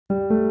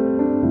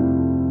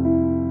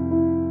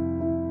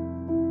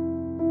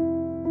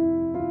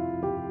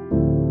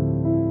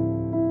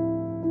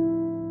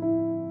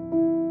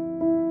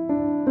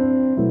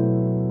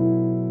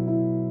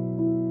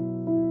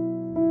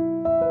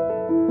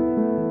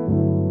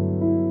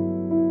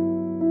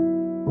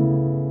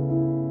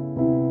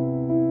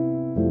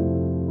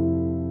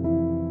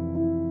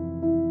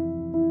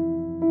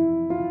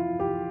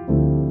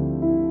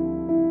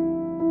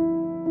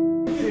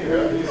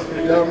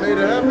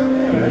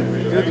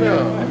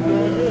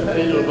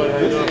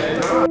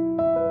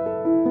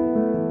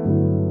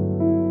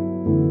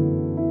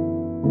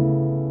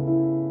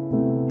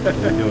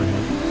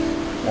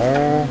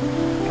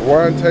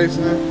Wine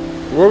tasting.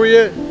 Where we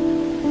at?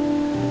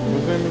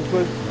 What's the name of the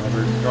place?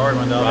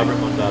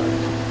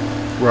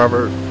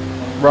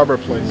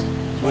 Robert Place.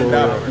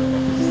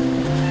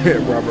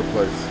 Robert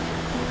Place.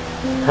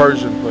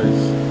 Persian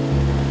place.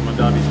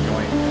 Mondavi's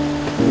joint.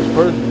 It's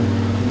Persian.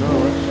 No,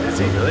 right? Is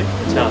he really?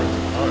 Italian.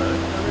 Oh, really?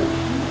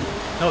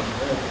 No.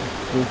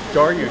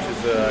 Dariush is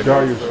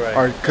Dariush. Right.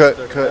 All right, cut.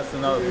 That's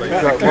another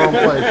place. Cut, wrong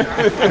place.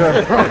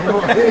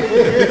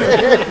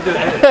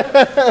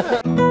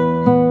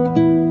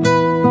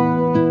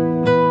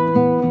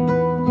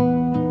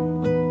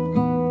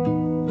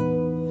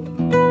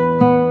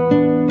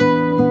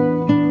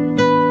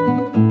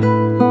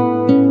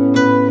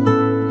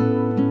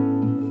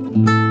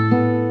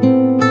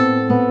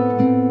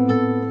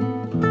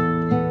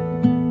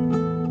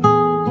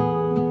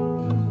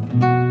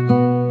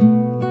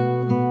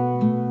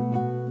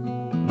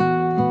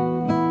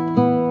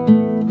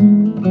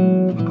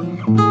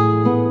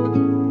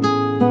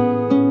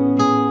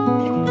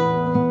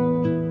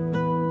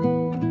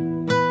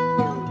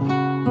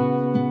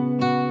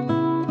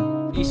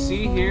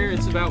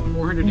 About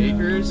 400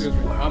 acres.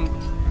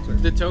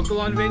 The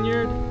Tokalon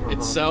vineyard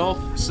itself,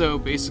 so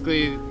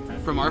basically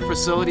from our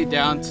facility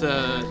down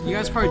to, you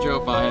guys probably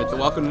drove by it, the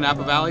Welcome to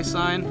Napa Valley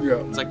sign. Yeah.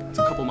 It's a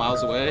couple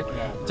miles away.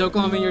 The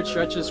Tokalon vineyard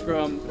stretches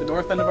from the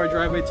north end of our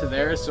driveway to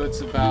there, so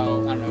it's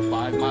about, I don't know,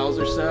 5 miles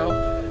or so.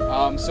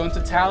 So in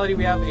totality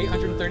we have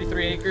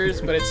 833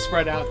 acres, but it's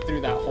spread out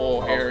through that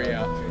whole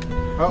area.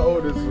 How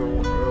old is the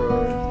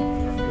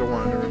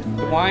winery?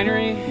 The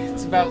winery,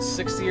 it's about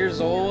 60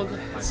 years old,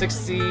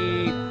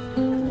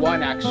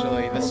 61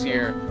 actually this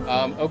year.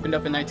 Opened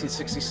up in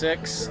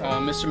 1966.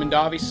 Mr.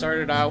 Mondavi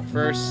started out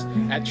first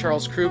at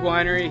Charles Krug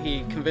Winery.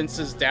 He convinced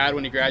his dad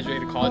when he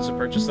graduated college to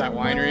purchase that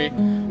winery.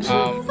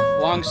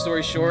 Long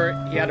story short,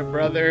 he had a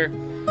brother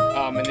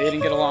and they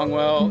didn't get along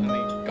well and they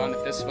got in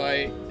a fist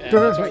fight, and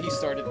that's why he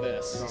started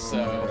this. So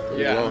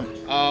yeah,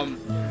 I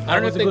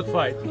don't know if a good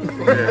fight.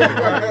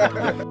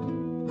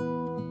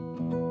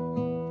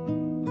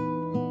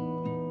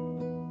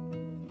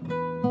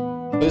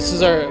 This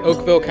is our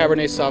Oakville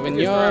Cabernet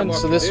Sauvignon.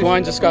 So this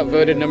wine just got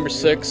voted number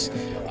 6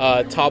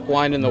 top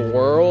wine in the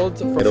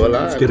world.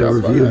 Let's get a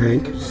review,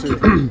 Hank. You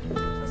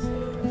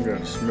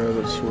gotta smell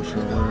it swishing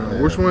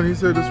around. Which one he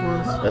said this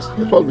was? That's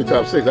supposed to be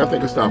top 6. I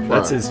think it's top 5.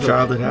 That's his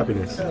childhood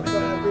happiness. That's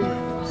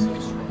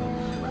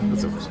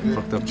a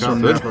fucked up From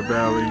childhood. Napa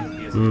Valley.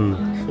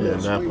 Yeah,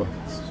 Napa.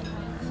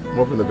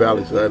 More from the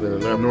valley side than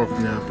the Napa. North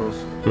Napa.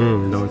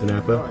 North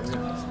Napa.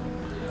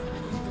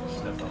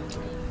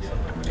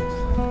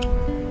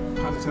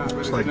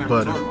 It's like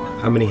butter.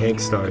 How many Hank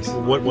stars?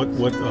 What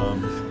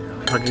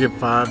If I could get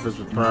 5 is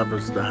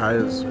the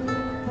highest,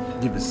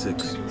 give it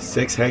 6.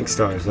 6 Hank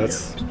stars.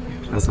 That's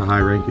a high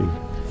ranking.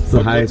 It's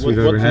the highest we've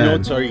ever had. What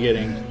notes are you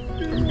getting?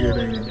 I'm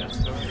getting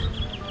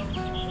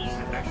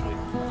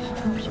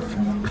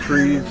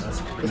trees.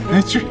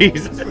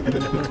 Trees.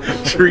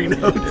 Tree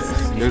notes.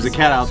 There's a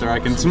cat out there I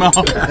can smell.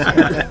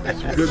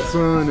 Good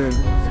sun and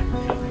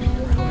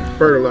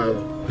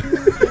fertilizer.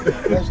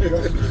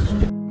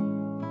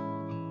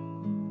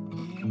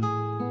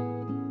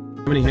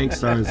 How many Hank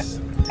stars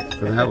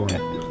for that one?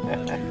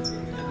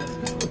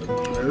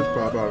 It's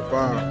probably about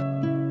 5.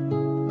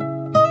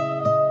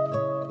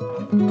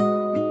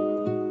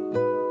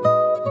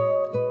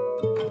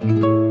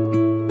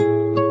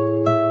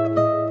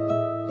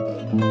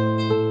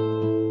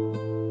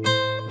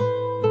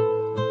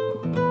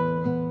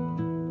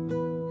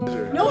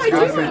 No, I do.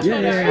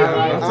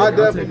 I'll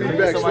definitely be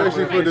back,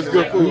 especially for this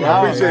good food.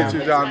 I appreciate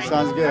you, John.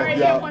 Sounds good.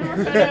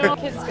 Yeah.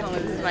 Kids gonna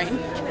live this night.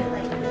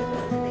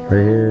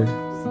 Right here.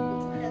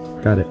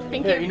 Got it.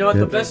 Here, you know what?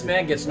 The best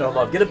man gets no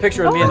love. Get a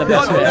picture of me and the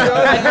best man.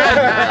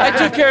 I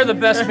took care of the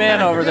best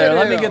man over there.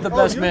 Let me get the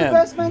best man.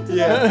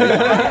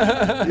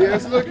 Yeah,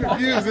 it's a little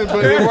confusing,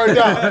 but it worked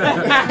out.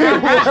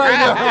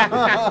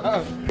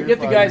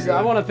 Get the guys.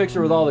 I want a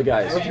picture with all the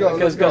guys. Let's go.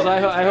 Because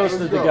I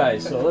hosted the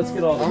guys. So let's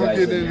get all the I'm gonna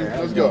guys. get in.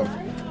 Let's go.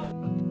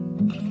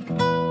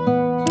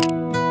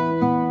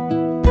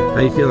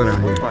 How you feeling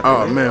out here?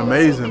 Oh man,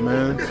 amazing,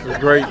 man. It's a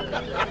great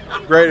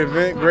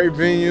event, great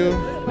venue.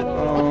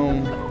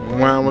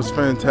 Wine was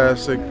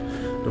fantastic.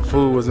 The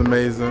food was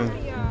amazing.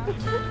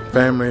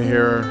 Family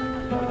here.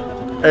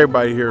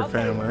 Everybody here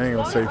family. I ain't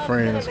gonna say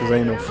friends because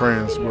ain't no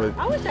friends, but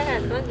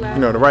you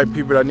know, the right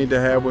people that I need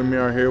to have with me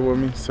are here with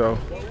me. So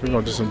we're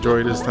gonna just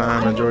enjoy this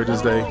time, enjoy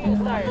this day,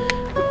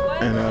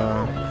 and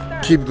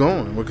keep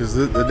going because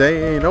the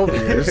day ain't over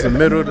yet. It's the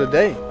middle of the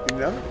day.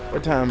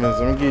 What time is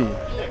it? I'm gonna give you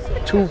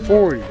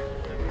 2:40.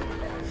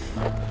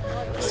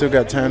 Still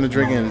got time to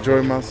drink and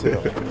enjoy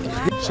myself.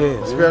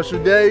 Cheers. Special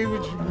day.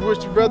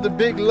 Wish your brother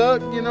big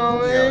luck, you know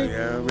what I mean?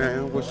 Yeah,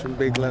 man. Wish him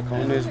big luck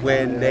on this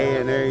wedding day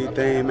and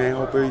everything, man.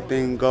 Hope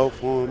everything go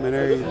for him and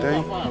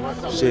everything.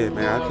 Shit,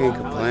 man, I can't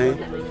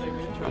complain.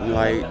 I'm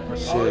like,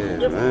 shit,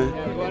 man.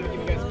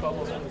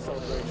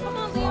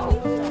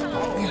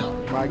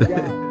 my God.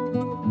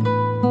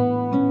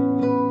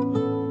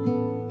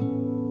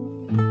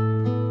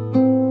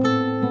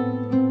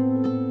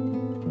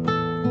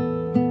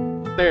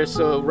 There,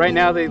 so right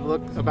now they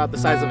look about the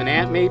size of an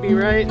ant maybe,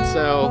 right?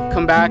 So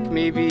come back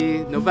maybe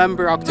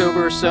November,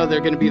 October or so,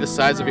 they're going to be the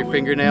size of your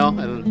fingernail,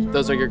 and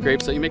those are your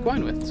grapes that you make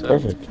wine with. So,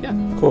 Perfect. Yeah.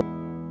 Cool.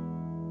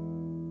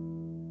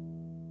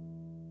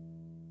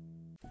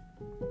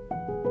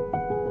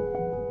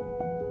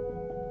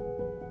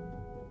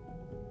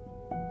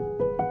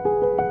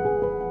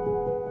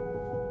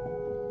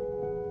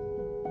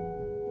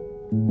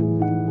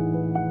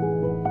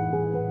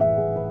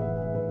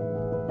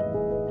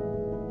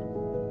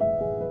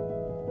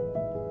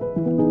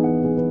 Thank you.